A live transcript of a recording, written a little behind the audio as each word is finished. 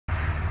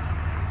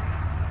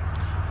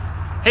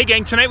Hey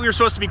gang, tonight we were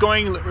supposed to be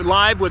going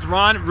live with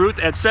Ron Ruth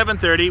at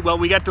 7:30. Well,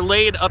 we got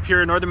delayed up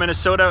here in northern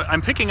Minnesota.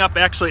 I'm picking up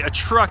actually a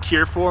truck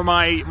here for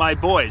my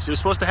boys. It was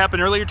supposed to happen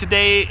earlier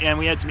today and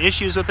we had some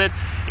issues with it.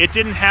 It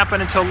didn't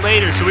happen until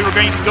later, so we were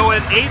going to go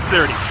at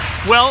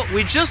 8:30. Well,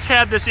 we just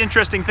had this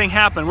interesting thing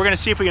happen. We're gonna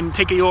see if we can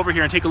take you over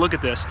here and take a look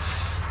at this.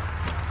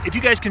 If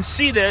you guys can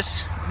see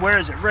this, where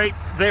is it? Right,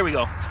 there we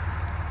go.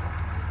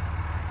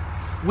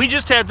 We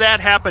just had that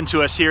happen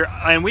to us here,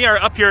 and we are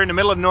up here in the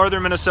middle of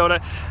northern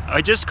Minnesota.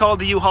 I just called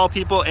the U-Haul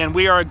people, and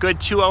we are a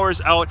good 2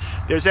 hours out.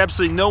 There's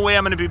absolutely no way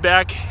I'm going to be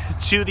back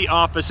to the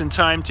office in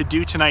time to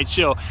do tonight's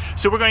show.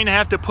 So we're going to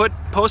have to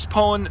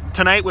postpone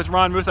tonight with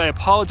Ron Ruth. I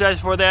apologize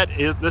for that.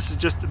 This has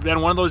just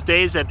been one of those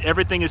days that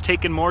everything has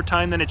taken more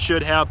time than it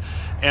should have,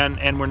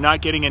 and we're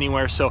not getting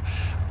anywhere. So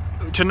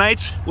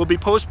tonight we'll be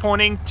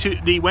postponing to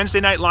the Wednesday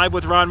night live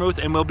with Ron Ruth,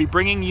 and we'll be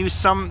bringing you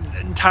some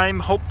time,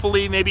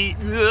 hopefully maybe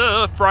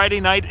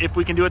Friday night if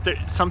we can do it there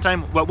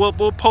sometime. But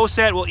we'll post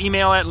that, we'll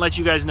email it and let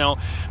you guys know.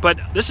 But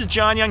this is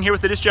John Young here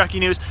with the Disc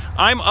Jockey News.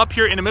 I'm up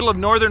here in the middle of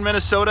northern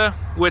Minnesota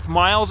with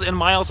miles and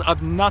miles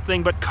of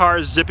nothing but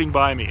cars zipping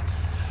by me.